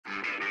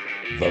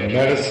The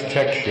METUS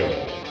Tech Show.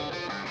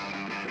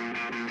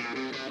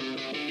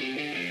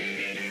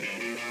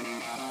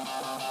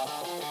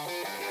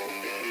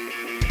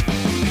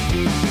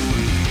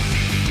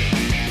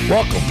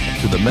 Welcome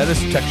to the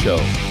METUS Tech Show,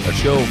 a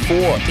show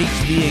for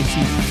HVAC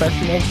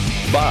professionals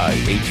by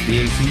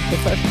HVAC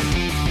professionals.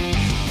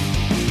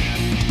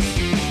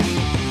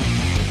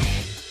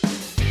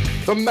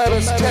 The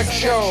METUS Tech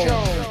Show.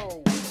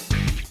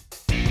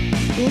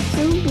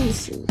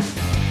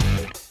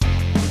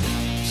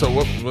 So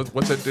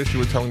what's that dish you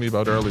were telling me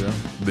about earlier?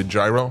 The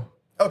gyro?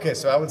 Okay,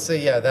 so I would say,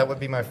 yeah, that would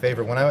be my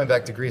favorite. When I went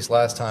back to Greece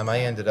last time, I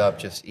ended up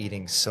just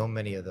eating so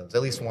many of those,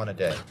 at least one a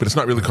day. But it's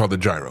not really called the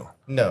gyro.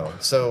 No.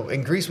 So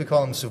in Greece, we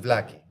call them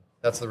souvlaki.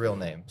 That's the real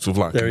name.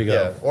 Souvlaki. There you go.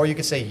 Yeah. Or you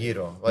could say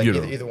gyro. Like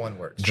Gyro. Either one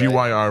works. Right?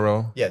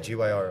 G-Y-R-O? Yeah,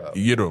 G-Y-R-O.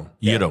 Gyro.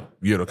 Gyro.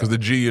 Gyro. Because the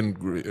G in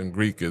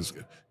Greek is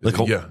Like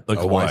a- yeah, like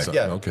a Y Y. sound.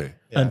 Yeah. Okay.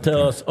 Yeah. And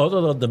tell us, other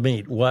than the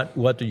meat,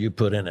 what do you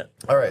put in it?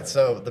 All right,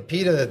 so the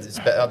pita is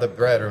the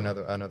bread, or in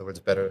other words,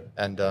 better.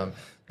 And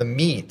the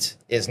meat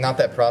is not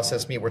that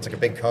processed meat where it's like a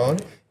big cone.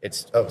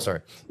 It's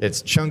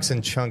chunks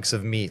and chunks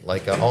of meat,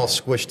 like all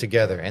squished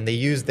together. And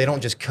they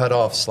don't just cut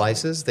off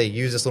slices. They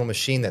use this little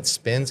machine that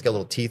spins, got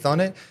little teeth on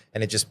it,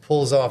 and it just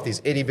pulls off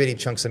these itty bitty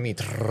chunks of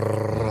meat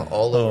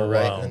all over,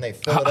 right? wow. And then they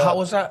fill it up. How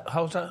was that?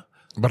 How was that?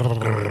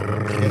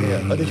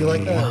 Yeah. Oh, did you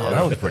like that?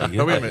 That was pretty good.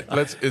 No, wait a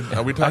minute.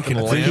 Are we talking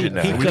can lamb? envision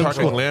that. Are we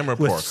talking lamb or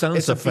With pork? sound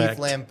It's a effect. beef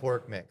lamb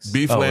pork mix.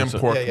 Beef, lamb, it's a-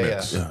 pork yeah.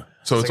 mix. Yeah.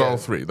 So It's it's like all a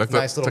three. Like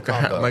nice little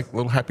combo. like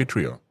little happy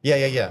trio.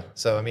 Yeah.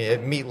 So, I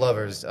mean, meat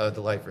lovers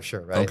delight for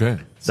sure, right?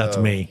 Okay. That's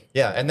So, me.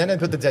 Yeah, and then I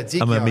put the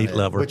tzatziki I'm a on meat it,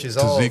 lover. which is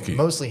all Tzatziki.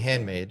 mostly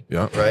handmade,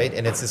 Yeah. right?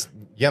 And it's this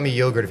yummy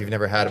yogurt if you've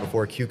never had it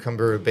before,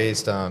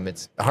 cucumber-based.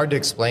 It's hard to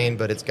explain,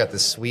 but it's got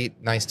this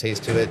sweet, nice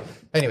taste to it.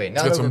 Anyway, It's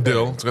not got some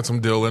overbearing. dill. It's got some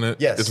dill in it.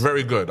 Yes. It's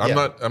very good. I'm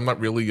Yeah. not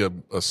really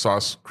a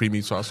sauce, creamy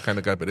sauce kind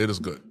of guy, but it is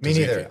good. Me Tzatziki.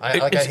 neither. I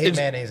hate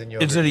mayonnaise and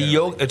yogurt. Is it a generally.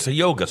 yoga? It's a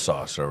yoga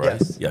sauce, all right?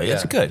 Yes. Yeah,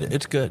 it's Yeah. good.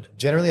 It's good.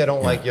 Generally, I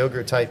don't like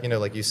yogurt type,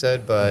 like you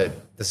said, but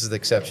this is the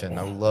exception.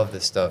 I love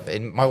this stuff.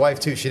 And my wife,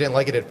 too, she didn't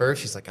like it at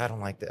first. She's like, I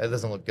don't like that. It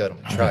doesn't look good. I'm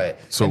going to try it.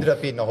 So- Ended up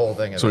eating the whole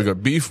thing of So we it.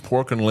 got beef,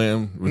 pork, and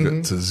lamb. We got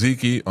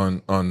tzatziki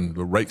on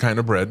the right kind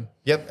of bread.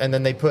 Yep, and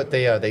then they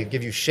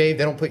give you shaved.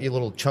 They don't put you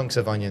little chunks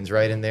of onions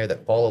right in there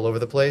that fall all over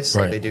the place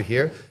like Right. they do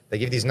here. They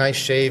give these nice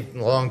shaved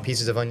long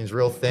pieces of onions,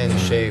 real thin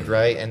shaved,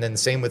 right? And then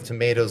same with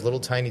tomatoes, little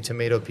tiny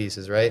tomato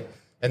pieces, right?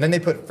 And then they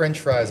put French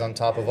fries on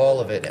top of all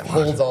of it. It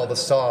holds all the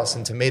sauce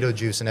and tomato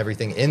juice and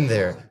everything in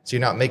there, so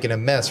you're not making a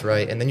mess,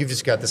 right? And then you've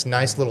just got this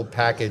nice little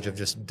package of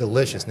just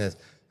deliciousness.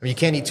 I mean, you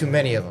can't eat too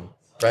many of them,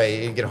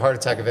 right? You get a heart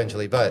attack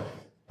eventually, but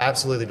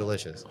absolutely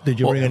delicious. Did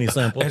you bring any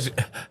samples?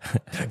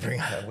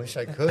 I wish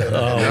I could.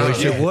 I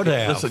wish you would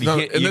have. Listen, No,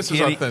 you can't, and you this is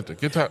can't eat-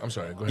 authentic. I'm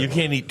sorry. Go ahead. You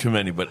can't eat too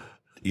many, but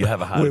you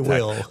have a heart We attack.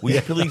 will. Will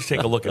you please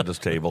take a look at this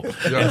table?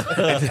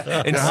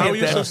 And How see are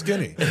if you so that,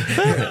 skinny?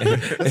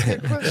 That's a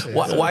good question.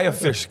 why are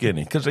fish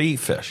skinny? Because they eat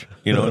fish.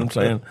 You know what I'm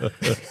saying?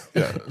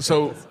 Yeah.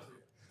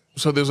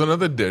 So there's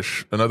another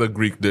dish, another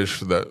Greek dish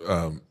that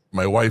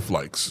my wife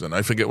likes, and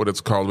I forget what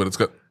it's called, but it's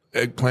got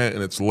eggplant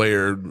and it's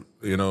layered.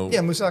 Yeah,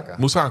 moussaka.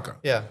 Moussaka.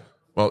 Yeah.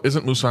 Well,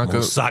 isn't Moussaka.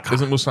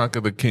 Isn't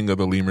Moussaka the king of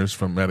the lemurs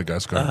from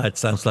Madagascar? It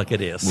sounds like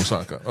it is.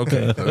 Moussaka.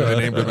 Okay, they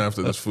named him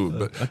after this food.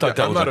 But I thought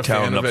that I'm was not a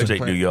town fan in of upstate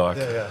eggplant. New York.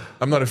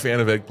 I'm not a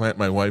fan of eggplant.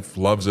 My wife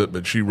loves it,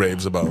 but she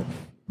raves about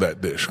that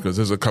dish because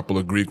there's a couple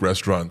of Greek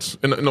restaurants.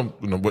 And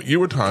what you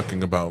were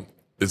talking about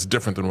is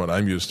different than what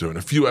I'm used to. And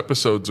a few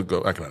episodes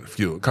ago,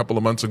 a couple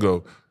of months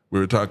ago, we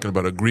were talking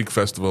about a Greek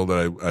festival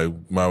that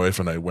my wife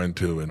and I went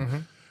to,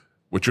 and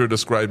what you're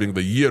describing,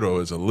 the gyro,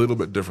 is a little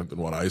bit different than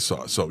what I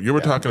saw. So you were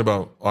talking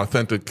about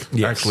authentic,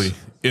 Yes. actually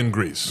in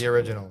Greece. The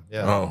original,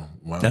 yeah. Oh,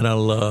 wow. And I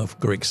love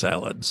Greek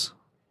salads.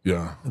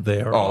 Yeah.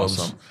 They are olives.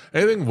 awesome.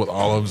 Anything with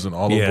olives and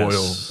olive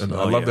Yes. oil. And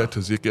Oh, I love yeah. that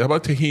tzatziki. How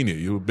about tahini?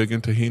 You big in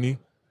tahini?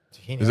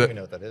 Tahini, I Is don't that- even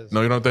know what that is.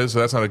 No, you know what that is? So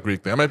that's not a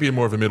Greek thing. I might be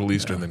more of a Middle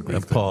Eastern than Greek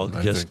thing, Paul,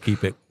 I just think.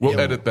 keep it. We'll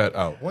edit that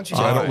out. Once you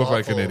so I say don't look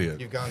like an waffle,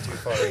 idiot. You've gone too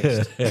far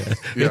east.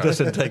 It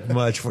doesn't take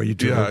much for you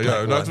to Yeah, look yeah.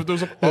 like That's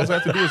one. what all I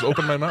have to do is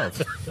open my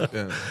mouth.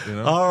 Yeah, you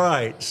know? All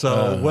right,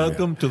 so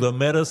welcome to the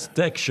METUS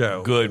Tech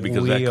Show. Good,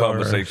 because that We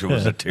conversation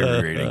was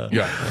deteriorating.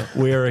 Yeah.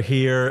 We're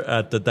here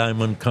at the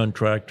Diamond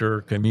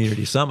Contractor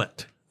Community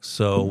Summit.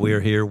 So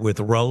we're here with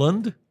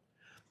Roland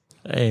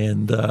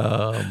and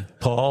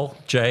Paul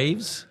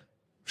Chaves,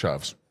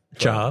 Chaves.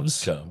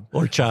 Chaves,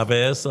 or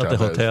Chavez at the Chavez.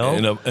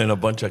 hotel. And a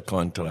bunch of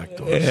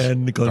contractors.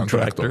 And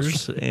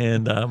contractors.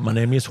 And my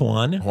name is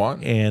Juan.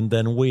 Juan. And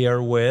then we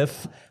are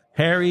with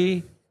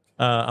Harry.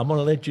 I'm going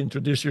to let you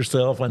introduce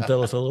yourself and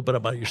tell us a little bit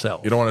about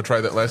yourself. You don't want to try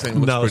that last name? It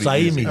looks No,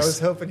 pretty easy. Zaimis. I was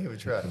hoping he would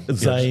try.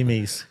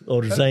 Zaimis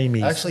or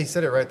Zaimis. Actually, he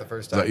said it right the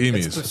first time.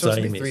 Zaimis. It's supposed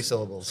to be Zaimis. 3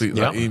 syllables. See,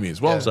 Yeah.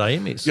 Zaimis. Well,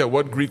 Zaimis. yeah,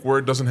 what Greek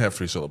word doesn't have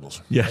 3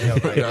 syllables? Yeah.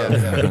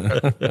 Yeah.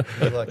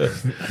 Good luck.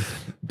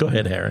 Go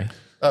ahead, Harry.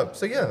 I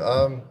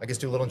guess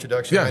do a little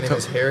introduction. Yeah, My name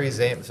is Harry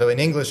Zaimis. So in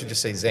English, you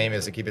just say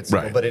Zaimis to keep it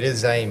simple, Right. but it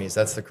is Zaimis.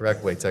 That's the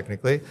correct way,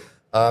 technically.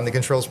 I'm the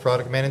controls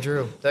product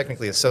manager,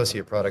 technically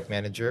associate product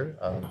manager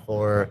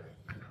for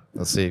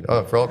Let's see.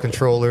 For all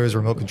controllers,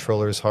 remote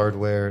controllers,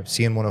 hardware,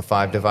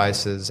 CN105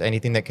 devices,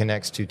 anything that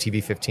connects to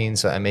TB15,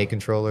 so MA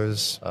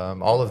controllers,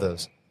 all of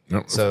those.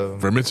 Yep. So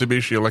for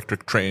Mitsubishi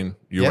Electric Train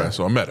US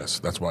or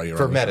METUS, that's why you're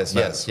for on METUS.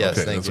 Yes. Okay,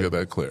 Thank let's you. get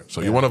that clear.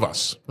 So you're one of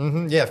us.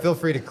 Yeah, feel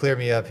free to clear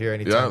me up here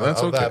anytime. Yeah,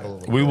 that's I'll okay. babble a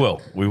little We bit.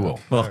 will. We will.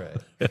 All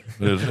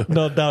right.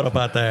 No doubt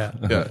about that.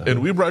 Yeah,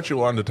 and we brought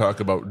you on to talk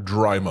about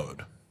dry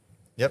mode.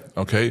 Yep.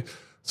 Okay,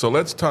 so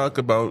let's talk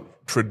about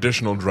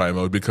traditional dry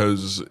mode,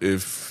 because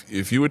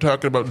if you were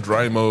talking about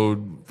dry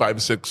mode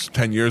 5, 6,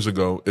 10 years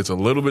ago, it's a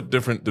little bit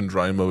different than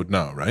dry mode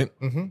now, right?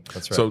 Mm-hmm.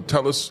 That's right. So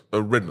tell us,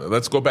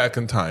 let's go back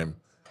in time.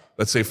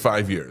 Let's say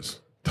 5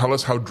 years. Tell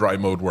us how dry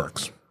mode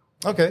works.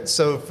 Okay,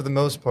 so for the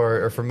most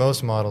part, or for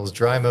most models,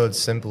 dry mode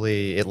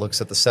simply, it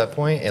looks at the set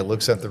point, it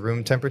looks at the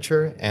room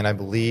temperature, and I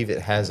believe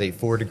it has a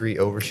 4-degree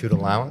overshoot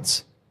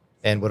allowance.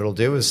 And what it'll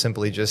do is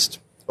simply just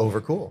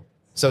overcool.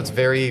 So it's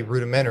very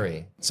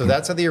rudimentary. So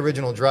that's how the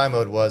original dry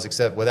mode was,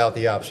 except without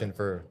the option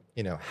for,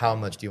 how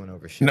much do you want to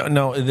overshoot?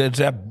 No, is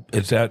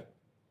that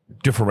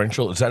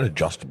differential? Is that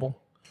adjustable?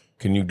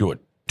 Can you do it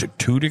to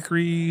 2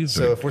 degrees?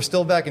 So if we're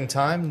still back in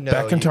time, no.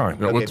 Back in time.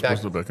 No, Okay, what's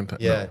supposed to be back in time?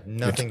 Yeah,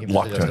 No. nothing can be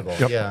locked in. adjustable.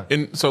 Yep. Yeah.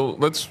 And so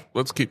let's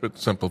keep it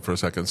simple for a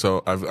second.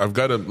 So I've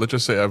got let's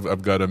just say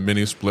I've got a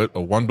mini split, a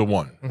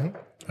 1-to-1, all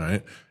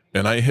right,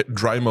 and I hit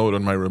dry mode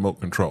on my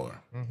remote controller.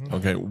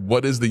 Okay,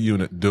 what is the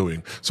unit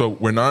doing? So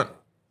we're not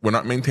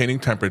maintaining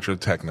temperature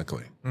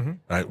technically,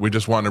 right? We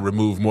just want to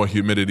remove more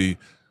humidity.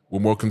 We're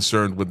more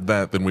concerned with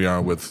that than we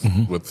are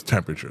with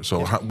temperature.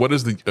 So what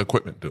is the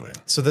equipment doing?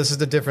 So this is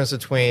the difference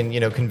between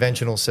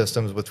conventional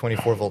systems with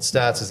 24-volt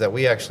stats, is that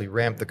we actually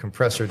ramp the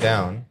compressor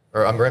down,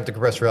 or I'm ramp the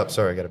compressor up.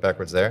 Sorry, I got it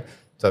backwards there.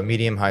 So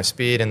medium high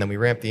speed, and then we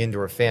ramp the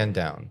indoor fan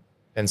down.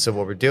 And so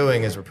what we're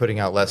doing is we're putting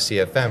out less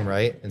CFM,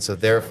 right? And so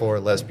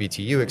therefore less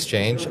BTU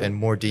exchange and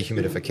more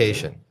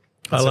dehumidification.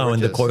 And so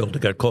Allowing we're the coil to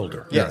get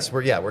colder. Yes,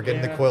 we're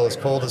getting the coil as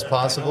cold as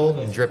possible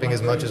and dripping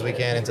as much as we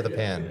can into the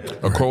pan.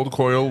 A cold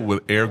coil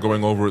with air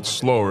going over it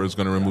slower is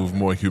going to remove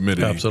more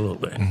humidity,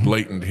 Absolutely.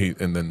 latent heat,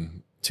 and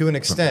then To an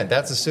extent,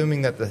 that's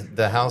assuming that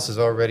the house is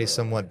already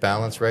somewhat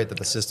balanced, right? That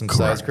the system's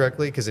sized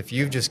correctly. Because if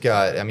you've just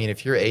got,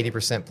 if you're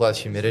 80% plus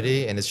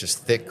humidity and it's just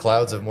thick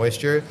clouds of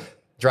moisture,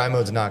 dry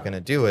mode's not going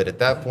to do it. At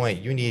that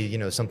point, you need,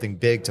 something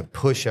big to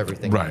push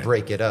everything and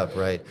break it up,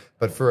 right?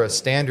 But for a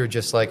standard,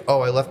 just like,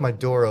 I left my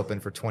door open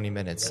for 20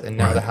 minutes and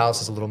now the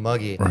house is a little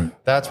muggy,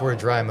 that's where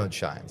dry mode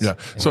shines. yeah.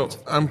 So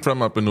I'm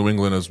from up in New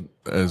England,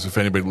 as if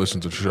anybody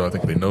listens to the show, I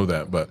think they know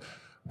that, but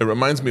it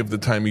reminds me of the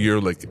time of year,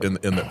 like in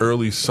the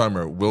early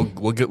summer,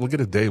 we'll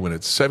get a day when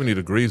it's 70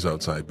 degrees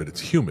outside, but it's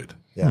humid.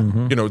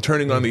 Yeah.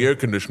 Turning on the air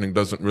conditioning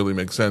doesn't really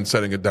make sense.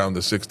 Setting it down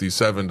to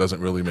 67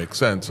 doesn't really make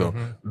sense. So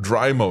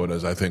dry mode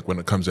is, I think, when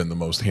it comes in the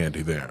most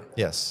handy there.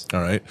 Yes. All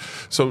right.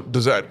 So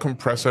does that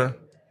compressor,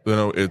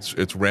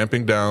 it's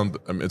ramping down,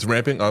 it's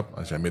ramping up.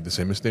 I made the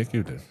same mistake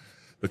you did.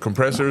 The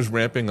compressor is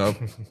ramping up.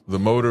 The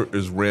motor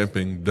is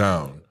ramping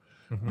down.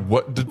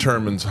 What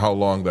determines how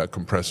long that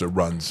compressor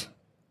runs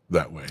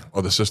that way,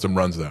 or the system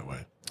runs that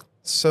way?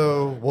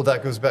 So,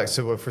 that goes back.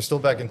 So if we're still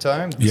back in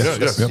time, Yes,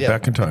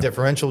 back in time. The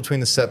differential between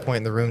the set point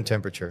and the room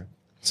temperature.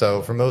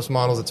 So for most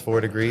models, it's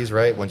 4 degrees,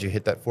 right? Once you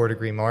hit that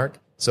 4-degree mark.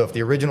 So if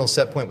the original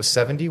set point was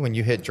 70, when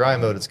you hit dry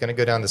mode, it's going to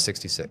go down to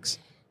 66,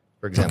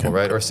 for example,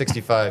 right? Or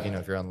 65,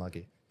 if you're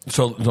unlucky.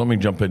 So let me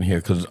jump in here,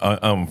 because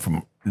I'm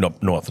from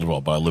up north as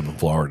well, but I live in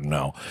Florida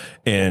now.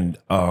 And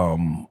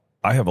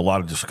I have a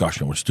lot of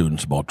discussion with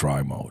students about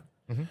dry mode.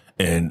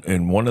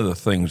 And one of the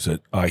things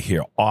that I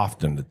hear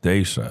often that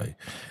they say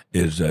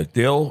is that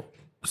they'll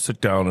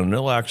sit down and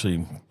they'll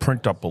actually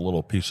print up a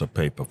little piece of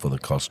paper for the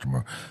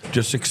customer,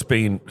 just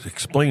explaining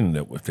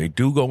that if they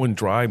do go in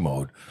dry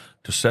mode,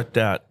 to set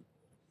that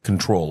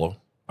controller,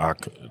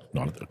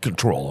 not a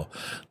controller,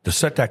 to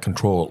set that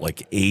controller at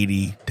like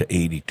 80 to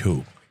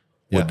 82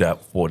 with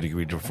that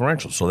 4-degree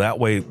differential. So that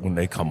way, when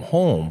they come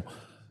home,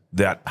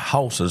 that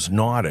house is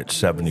not at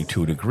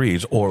 72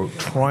 degrees or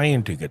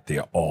trying to get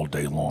there all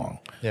day long.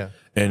 Yeah.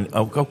 And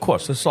of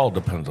course, this all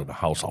depends on the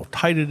house, how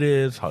tight it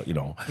is, how,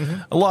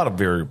 a lot of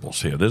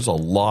variables here. There's a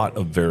lot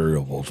of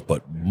variables,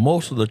 but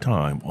most of the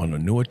time on the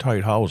newer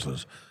tight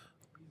houses,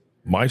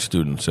 my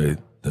students say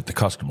that the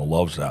customer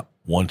loves that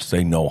once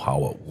they know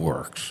how it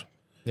works.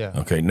 Yeah.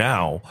 Okay.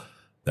 Now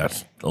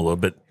that's a little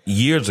bit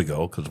years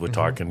ago, because we're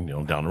talking,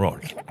 down the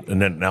road,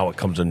 and then now it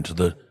comes into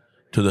the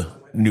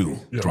new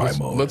dry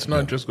mode. Let's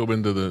not just go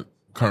into the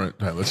current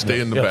time. Let's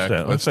stay in the back.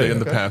 Let's stay in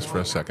the past for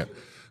a second.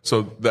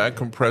 So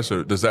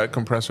does that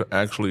compressor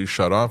actually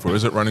shut off, or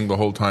is it running the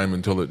whole time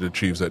until it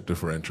achieves that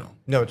differential?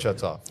 No, it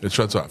shuts off. It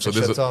shuts off. So It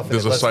shuts off, and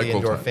there's it a lets the cycle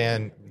indoor time.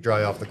 fan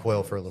dry off the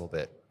coil for a little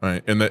bit.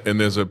 Right, and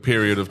there's a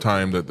period of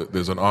time that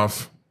there's an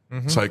off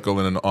cycle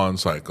and an on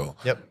cycle.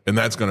 Yep. And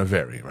that's going to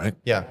vary, right?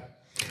 Yeah.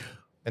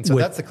 And so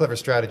that's the clever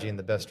strategy and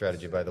the best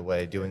strategy, by the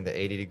way, doing the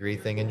 80-degree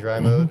thing in dry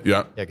mode. Yeah.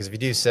 Yeah, because if you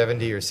do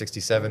 70 or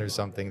 67 or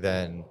something,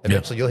 then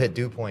eventually you'll hit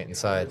dew point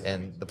inside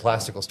and the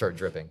plastic will start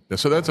dripping. Yeah,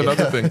 so that's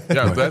another thing.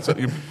 Yeah,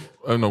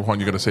 I don't know, Juan,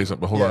 you're going to say something,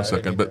 but hold on a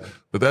second. But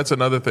that's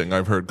another thing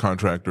I've heard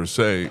contractors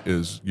say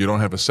is you don't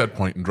have a set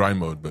point in dry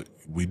mode, but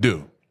we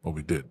do. Well,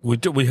 we did.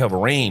 We have a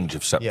range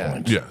of set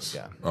points. Yes.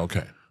 Yeah.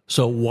 Okay.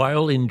 So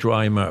while in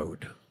dry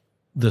mode,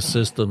 the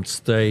system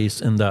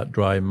stays in that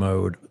dry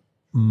mode.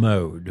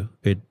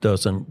 It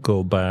doesn't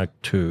go back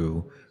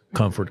to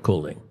comfort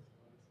cooling.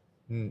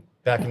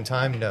 Back in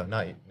time? No.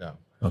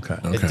 Okay.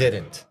 It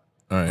didn't.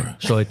 All right.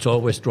 So it's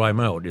always dry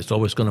mode. It's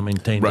always going to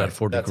maintain that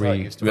 4 That's how it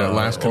degree. used to Yeah, be.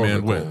 last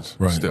command wins.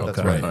 Right. Still. That's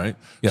right. right. All right.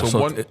 Yeah, so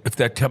one, if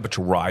that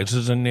temperature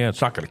rises in there,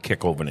 it's not going to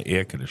kick over into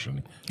air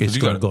conditioning. It's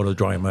going to go to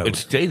dry mode. It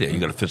stay there. You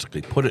got to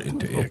physically put it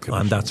into air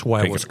conditioning. And that's why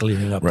I Take was it-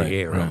 cleaning up right, the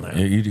air on right. that.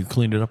 Yeah, you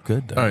cleaned it up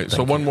good. Then. all right.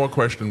 So one more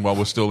question while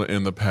we're still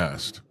in the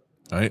past.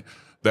 All right.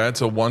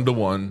 That's a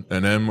 1-to-1,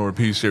 an M or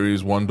P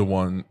series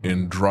 1-to-1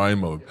 in dry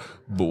mode.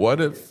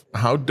 But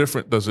how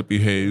different does it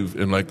behave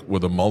in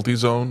with a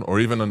multi-zone or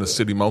even on a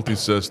city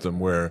multi-system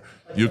where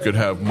you could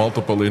have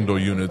multiple indoor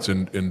units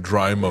in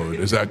dry mode?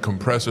 Is that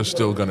compressor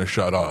still going to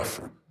shut off?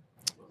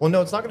 Well,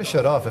 no, it's not going to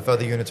shut off if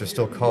other units are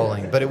still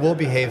calling, but it will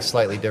behave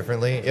slightly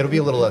differently. It'll be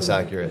a little less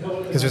accurate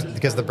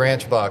because the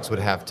branch box would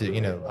have to,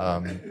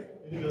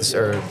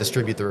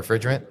 distribute the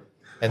refrigerant.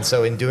 And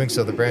so in doing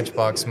so, the branch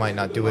box might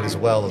not do it as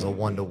well as a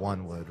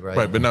 1-to-1 would, right?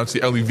 Right, but now it's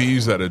the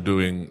LEVs that are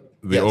doing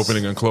the Yes.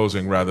 opening and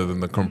closing rather than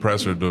the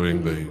compressor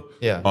doing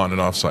the on and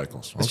off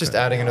cycles. It's just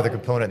adding another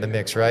component in the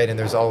mix, right? And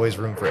there's always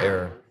room for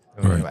error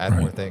when you add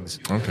more things.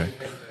 Okay.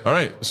 All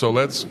right. So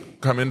let's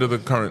come into the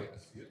current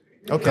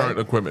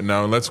equipment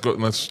now, and let's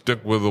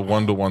stick with the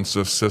 1-to-1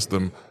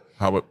 system.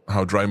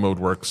 How dry mode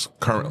works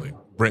currently.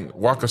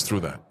 Walk us through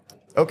that.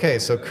 Okay,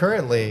 so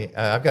currently,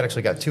 I've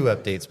actually got 2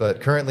 updates, but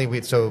currently we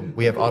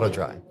have auto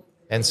dry.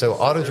 And so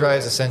auto dry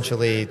is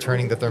essentially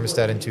turning the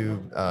thermostat into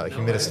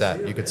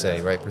humidistat, you could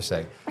say, right, per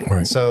se.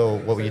 Right. So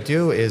what we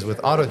do is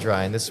with auto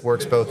dry, and this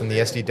works both in the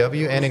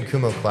SDW and in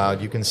Kumo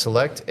Cloud, you can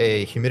select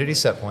a humidity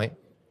set point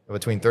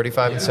between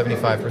 35 and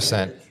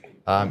 75%,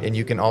 and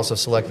you can also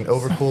select an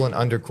overcool and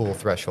undercool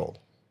threshold.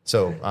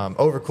 So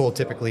overcool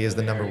typically is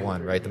the number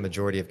one, right? The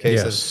majority of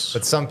cases. Yes.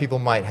 But some people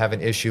might have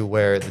an issue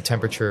where the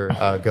temperature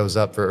goes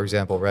up, for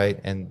example, right?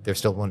 And they're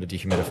still wanting to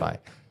dehumidify.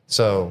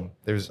 So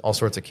there's all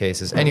sorts of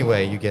cases.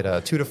 Anyway, you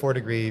get 2 to 4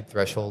 degree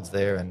thresholds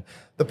there. And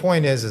the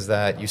point is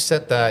that you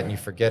set that and you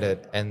forget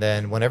it. And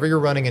then whenever you're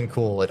running in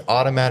cool, it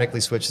automatically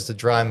switches to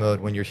dry mode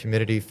when your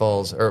humidity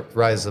falls or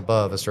rises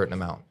above a certain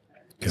amount.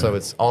 So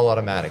it's all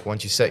automatic.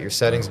 Once you set your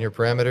settings and your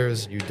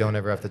parameters, you don't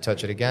ever have to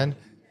touch it again.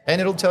 And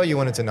it'll tell you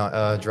when it's in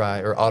dry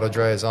or auto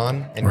dry is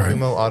on. And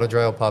Kumo auto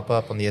dry will pop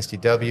up on the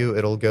SDW.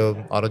 It'll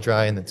go auto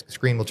dry and the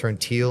screen will turn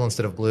teal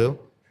instead of blue.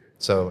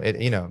 So it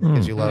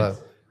gives you a lot of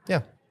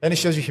and it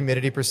shows you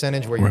humidity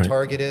percentage where your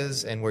target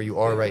is and where you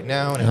are right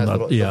now, and it has a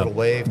little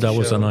wave. That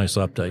was a nice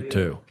update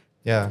too.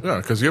 Yeah,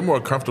 because you're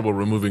more comfortable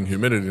removing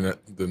humidity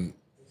than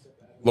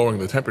lowering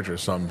the temperature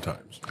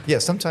sometimes. Yeah,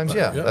 sometimes,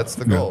 that's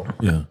the goal.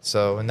 Yeah.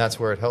 So, and that's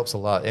where it helps a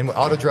lot. And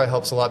auto dry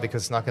helps a lot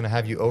because it's not going to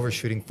have you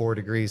overshooting 4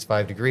 degrees,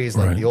 5 degrees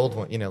like the old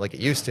one, like it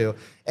used to.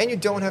 And you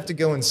don't have to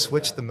go and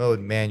switch the mode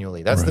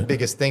manually. That's the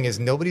biggest thing is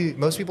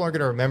most people aren't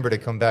going to remember to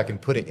come back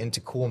and put it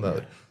into cool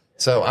mode.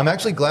 So I'm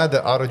actually glad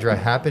that auto dry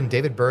happened.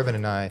 David Bourbon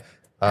and I,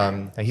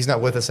 and he's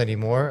not with us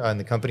anymore in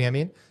the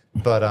company,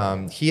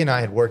 but he and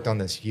I had worked on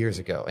this years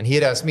ago. And he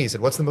had asked me, he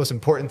said, what's the most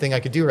important thing I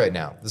could do right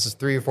now? This is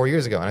 3 or 4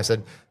 years ago. And I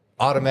said,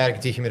 automatic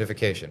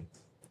dehumidification.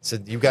 He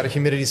said, you've got a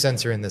humidity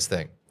sensor in this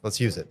thing. Let's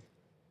use it.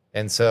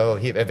 And so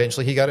he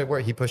got it where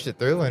he pushed it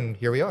through, and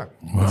here we are.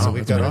 Wow, so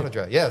we've got auto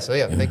dry. Yeah. So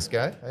thanks,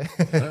 Guy.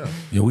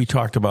 We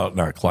talked about in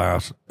our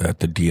class at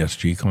the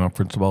DSG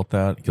conference about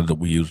that because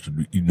we used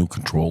a new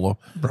controller,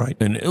 Right.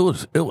 And it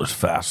was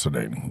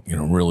fascinating,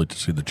 really to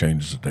see the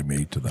changes that they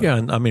made to that. Yeah,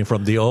 and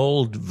from the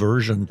old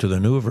version to the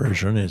new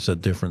version, it's a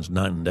difference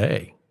night and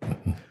day.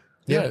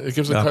 Yeah, it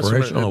gives the customer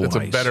it's a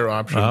Operational-wise. better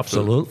option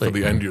Absolutely. for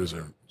the end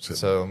user.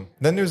 So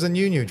then there's a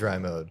new dry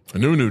mode. A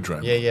new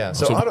dry. Yeah.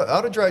 So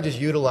auto dry just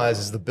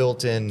utilizes the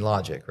built-in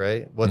logic,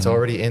 right? What's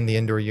already in the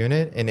indoor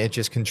unit, and it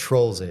just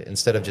controls it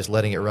instead of just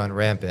letting it run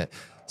rampant.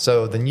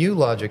 So the new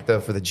logic, though,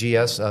 for the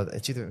GS,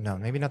 it's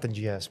maybe not the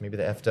GS, maybe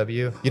the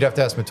FW. You'd have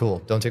to ask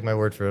METUS. Don't take my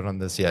word for it on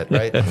this yet,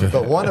 right?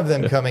 But one of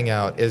them coming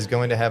out is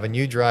going to have a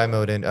new dry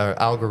mode and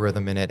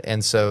algorithm in it.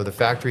 And so the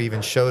factory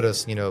even showed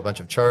us, a bunch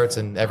of charts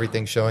and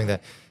everything showing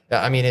that.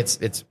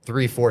 It's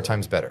 3-4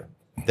 times better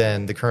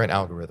than the current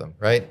algorithm,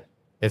 right?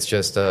 It's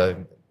just a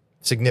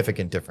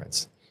significant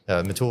difference.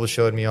 METUS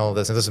showed me all of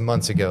this, and this is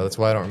months ago. That's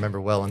why I don't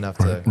remember well enough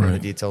to remember the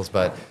details.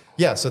 But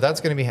yeah, so that's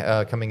going to be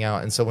coming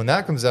out. And so when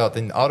that comes out,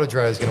 then auto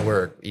dry is going to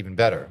work even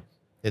better.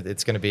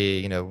 It's going to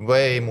be,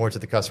 way more to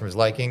the customer's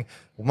liking,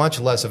 much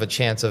less of a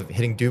chance of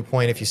hitting dew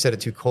point if you set it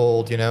too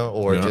cold,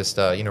 or just,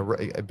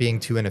 being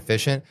too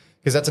inefficient.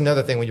 Because that's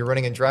another thing. When you're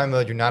running in dry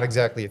mode, you're not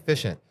exactly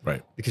efficient.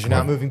 Right. Because you're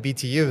not moving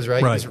BTUs,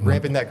 right? You're just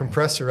ramping that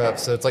compressor up.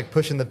 So it's like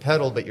pushing the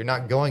pedal, but you're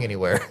not going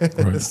anywhere.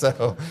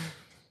 So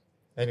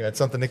anyway, it's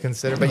something to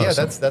consider. But yeah,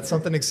 that's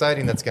something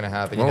exciting that's going to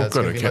happen. It's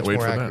going to be much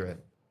more accurate.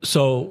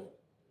 So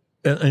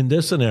in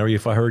this scenario,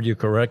 if I heard you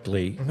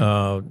correctly,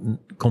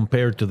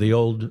 compared to the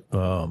old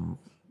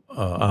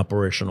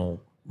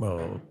operational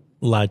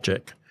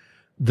logic,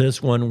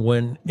 this one,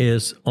 when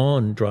is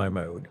on dry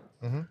mode,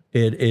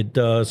 it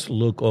does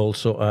look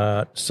also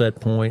at set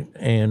point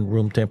and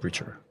room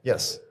temperature.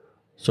 Yes.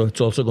 So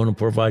it's also going to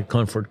provide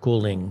comfort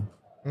cooling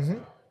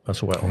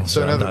as well.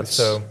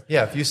 So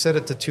if you set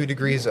it to 2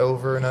 degrees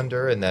over and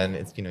under, and then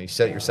it's, you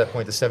set your set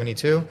point to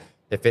 72.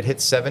 If it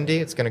hits 70,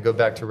 it's going to go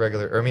back to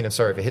regular.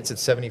 If it hits at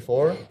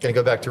 74, it's going to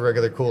go back to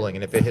regular cooling.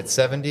 And if it hits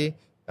 70,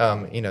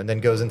 then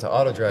goes into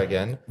auto dry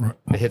again. Right.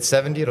 If it hits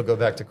 70, it'll go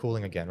back to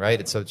cooling again,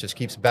 right? So it just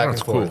keeps back and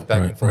forth,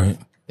 back and forth. Right.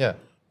 Yeah.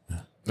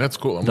 That's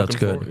cool. That's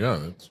good. Yeah,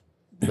 that's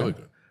really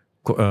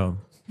good.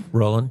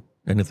 Roland,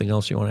 anything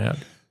else you want to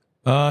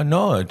add?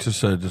 No, it's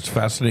just it's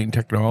fascinating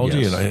technology.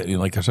 Yes. And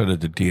like I said, at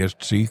the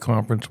DSC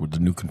conference with the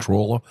new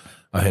controller,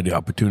 I had the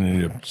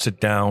opportunity to sit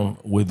down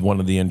with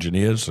one of the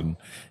engineers, and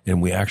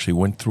we actually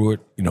went through it,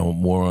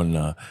 more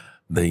on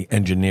the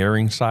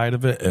engineering side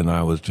of it. And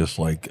I was just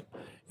like,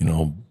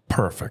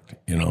 perfect,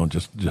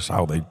 just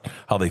how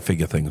they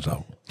figure things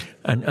out.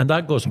 And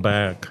that goes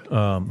back,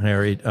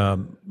 Harry,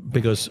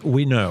 because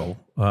we know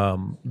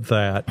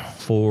that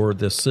for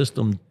the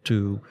system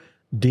to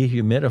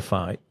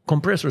dehumidify,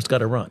 compressors got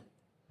to run.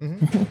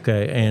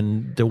 Okay,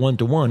 and the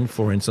one-to-one,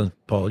 for instance,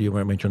 Paul, you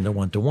mentioned the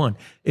one-to-one,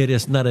 it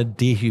is not a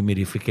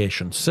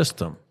dehumidification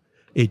system.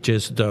 It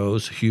just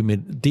does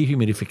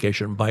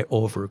dehumidification by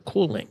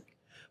overcooling.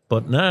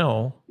 But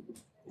now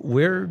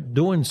we're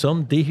doing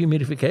some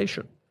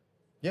dehumidification.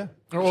 Yeah.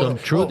 Some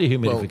true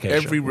dehumidification. Well,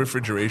 every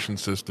refrigeration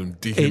system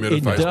dehumidifies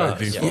it by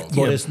does, default.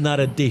 but it's not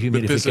a dehumidification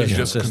But this is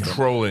just system.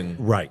 controlling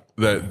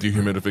that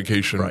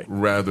dehumidification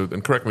rather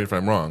than, correct me if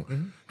I'm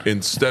wrong,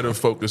 instead of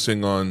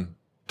focusing on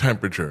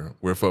temperature,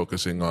 we're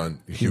focusing on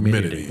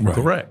humidity. Right.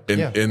 Correct.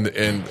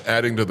 And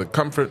adding to the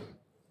comfort,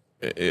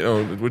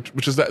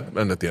 which is that.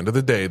 And at the end of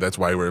the day, that's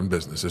why we're in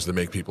business, is to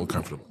make people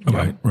comfortable.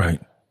 Right.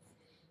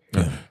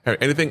 Yeah. Harry,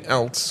 anything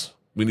else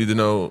we need to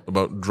know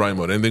about dry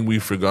mode? Anything we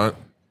forgot?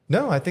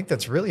 No, I think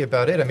that's really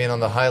about it. On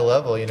the high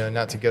level,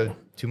 not to go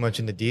too much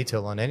into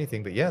detail on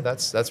anything, but yeah,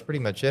 that's pretty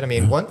much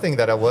it. One thing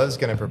that I was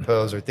going to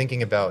propose or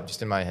thinking about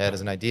just in my head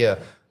as an idea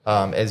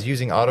is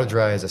using auto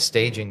dry as a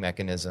staging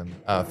mechanism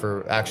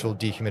for actual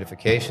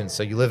dehumidification.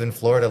 So you live in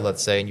Florida,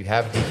 let's say, and you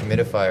have a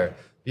dehumidifier.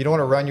 You don't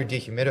want to run your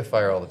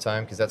dehumidifier all the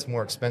time because that's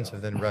more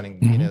expensive than running,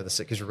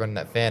 because you're running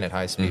that fan at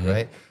high speed,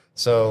 right?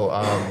 So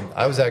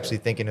I was actually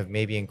thinking of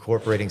maybe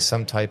incorporating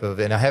some type of,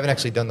 and I haven't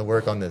actually done the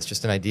work on this,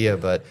 just an idea,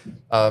 but,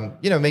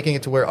 making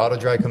it to where auto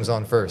dry comes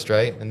on first,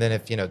 right? And then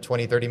if,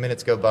 20, 30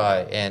 minutes go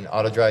by and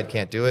auto dry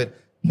can't do it,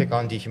 kick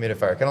on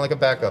dehumidifier, kind of like a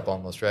backup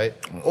almost, right?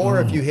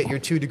 Or if you hit your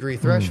 2 degree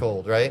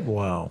threshold, right?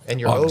 Wow. And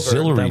you're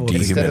auxiliary over,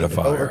 instead of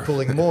dehumidifier.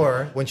 overcooling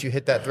more, once you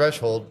hit that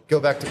threshold, go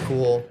back to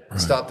cool,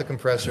 stop the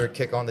compressor,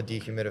 kick on the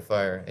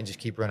dehumidifier, and just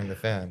keep running the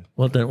fan.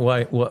 Well, then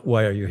why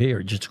are you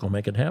here? Just go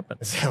make it happen.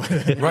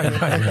 Right.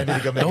 I need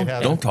to go make it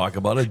happen. Don't talk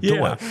about it.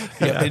 Do it.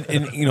 Yeah.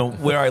 And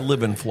where I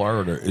live in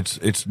Florida,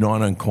 it's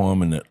not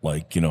uncommon that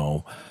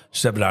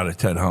 7 out of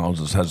 10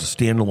 houses has a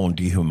standalone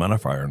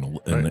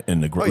dehumidifier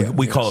in the great.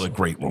 We call it a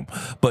great room,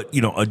 but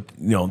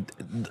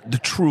the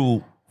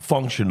true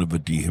function of a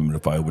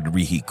dehumidifier with a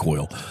reheat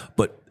coil.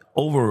 But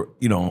over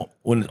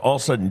when it's all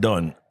said and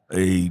done,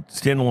 a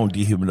standalone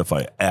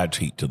dehumidifier adds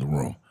heat to the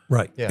room.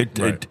 Right. Yeah.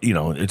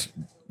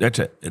 That's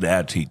it. It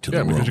adds heat to the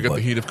room. Yeah, because you get the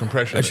heat of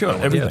compression. Sure,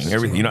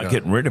 everything. You're not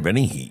getting rid of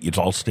any heat. It's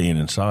all staying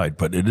inside.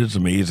 But it is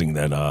amazing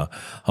that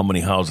how many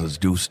houses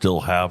do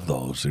still have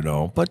those.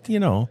 But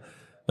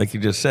like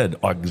you just said,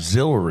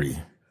 auxiliary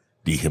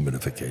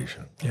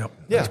dehumidification. Yep.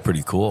 Yeah. That's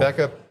pretty cool.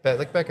 Backup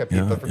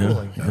heat, but for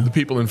cooling. The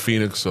people in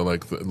Phoenix are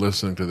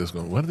listening to this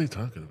going, what are they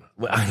talking about?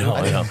 Well, I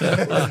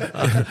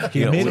know.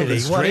 Humidity. What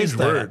is strange that?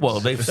 word. Well,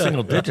 they've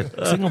single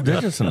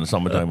digits in the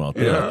summertime out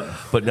there. Yeah.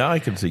 But now I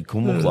can see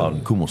Kumo Cloud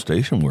and Kumo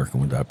Station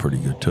working with that pretty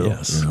good too.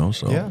 Yes.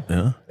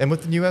 So And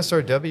with the new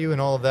SRW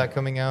and all of that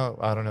coming out,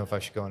 I don't know if I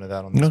should go into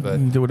that on this, No, but you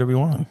can do whatever you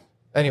want.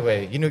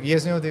 anyway, you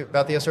guys know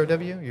about the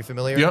SRW? You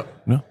familiar? Yeah.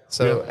 No.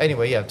 So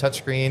anyway,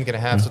 touchscreen,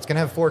 so it's gonna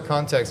have 4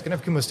 contacts. It's gonna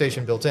have Kumo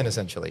Station built in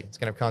essentially. It's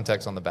gonna have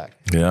contacts on the back.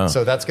 Yeah.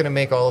 So that's gonna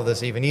make all of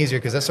this even easier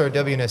because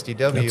SRW and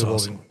SDW That's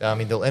awesome.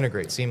 they'll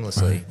integrate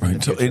seamlessly.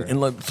 Right.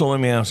 So let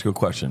me ask you a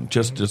question,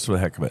 just for the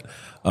heck of it.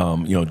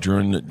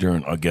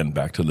 During again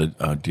back to the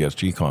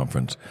DSG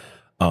conference,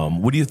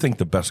 what do you think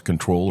the best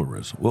controller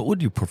is? What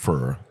would you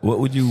prefer? What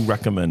would you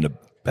recommend the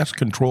best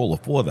controller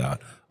for that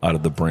out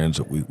of the brands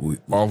that we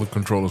All the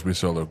controllers we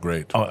sell are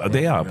great.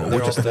 they are, but They're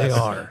which all They best.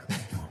 are.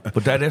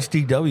 But that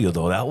SDW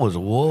though, that was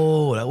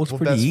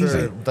pretty That's easy.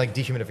 for like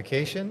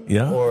dehumidification?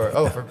 Yeah. Or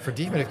for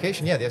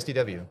dehumidification, yeah, the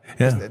SDW.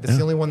 Yeah, That's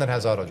the only one that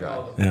has auto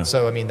drive. Yeah.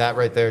 So I mean that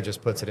right there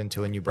just puts it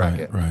into a new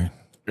bracket. Right.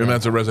 And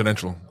that's a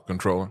residential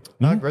controller.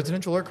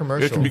 Residential or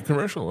commercial. It can be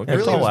commercial. Okay.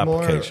 It's Really, all it was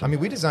more. application. I mean,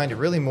 we designed it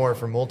really more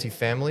for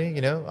multifamily,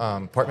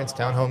 apartments,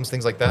 townhomes,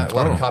 things like that. A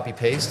lot of copy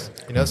paste,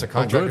 so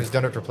contractors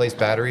don't have to replace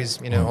batteries,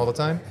 all the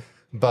time.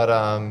 But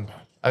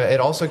it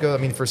also goes.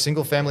 I mean, for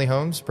single family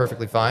homes,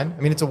 perfectly fine.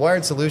 I mean, it's a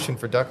wired solution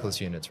for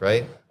ductless units,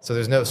 right?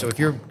 So So if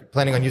you're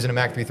planning on using a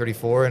Mac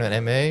 334 and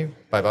an MA,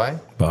 bye.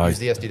 Use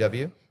the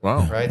SDW.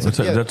 Wow. Right. So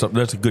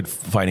That's a good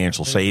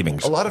financial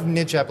savings. a lot of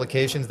niche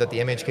applications that the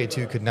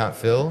MHK2 could not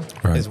fill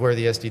is where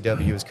the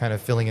SDW is kind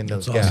of filling in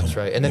those gaps,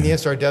 right? And then the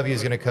SRW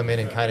is going to come in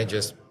and kind of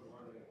just,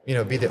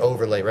 be the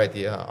overlay,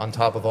 right? On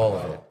top of all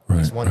of it.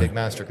 It's one big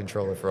master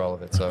controller for all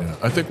of it. So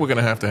I think we're going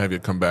to have you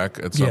come back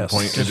at some Yes.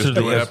 point and This just is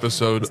do an the-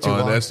 episode too on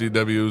long.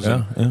 SDWs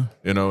and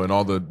and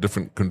all the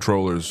different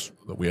controllers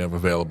that we have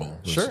available.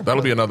 Sure.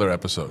 That'll be another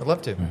episode. I'd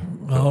love to.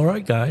 All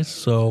right, guys.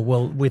 So,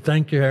 we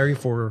thank you, Harry,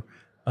 for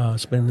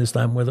spending this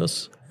time with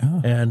us.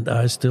 And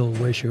I still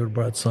wish you had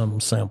brought some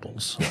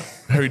samples.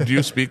 Harry, do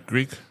you speak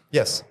Greek?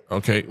 Yes.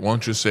 Okay, why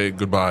don't you say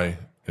goodbye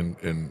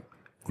in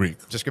Greek?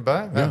 Just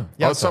goodbye? Yeah.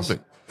 Oh, it's something.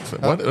 So,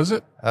 what is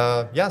it?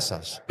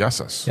 Yasas.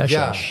 Yasas. Yes.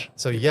 Yeah. Yash.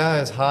 So ya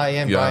is high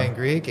and Yeah. by in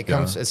Greek.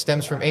 It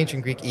stems from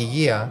ancient Greek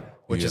iyia,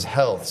 which is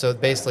health. So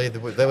basically,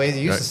 the way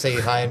they used to say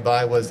high and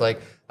by was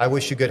like, "I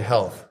wish you good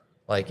health."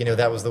 Like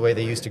that was the way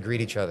they used to greet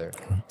each other.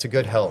 To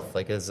good health.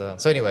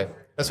 So anyway,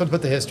 that's what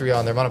put the history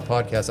on there. I'm on a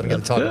podcast. I'm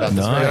going to talk good. about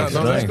this. Nice. Yeah,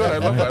 no, that's good. I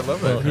love that.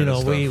 Well, kind of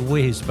stuff.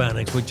 we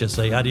Hispanics, we just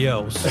say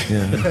adios. I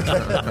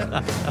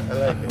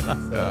like it.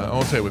 I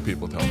won't tell you what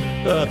people tell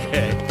me.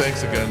 Okay.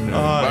 Thanks again.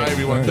 All right. Bye,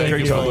 everyone. Thank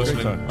you for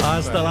listening.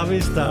 Hasta la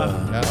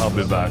vista. I'll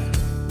be back.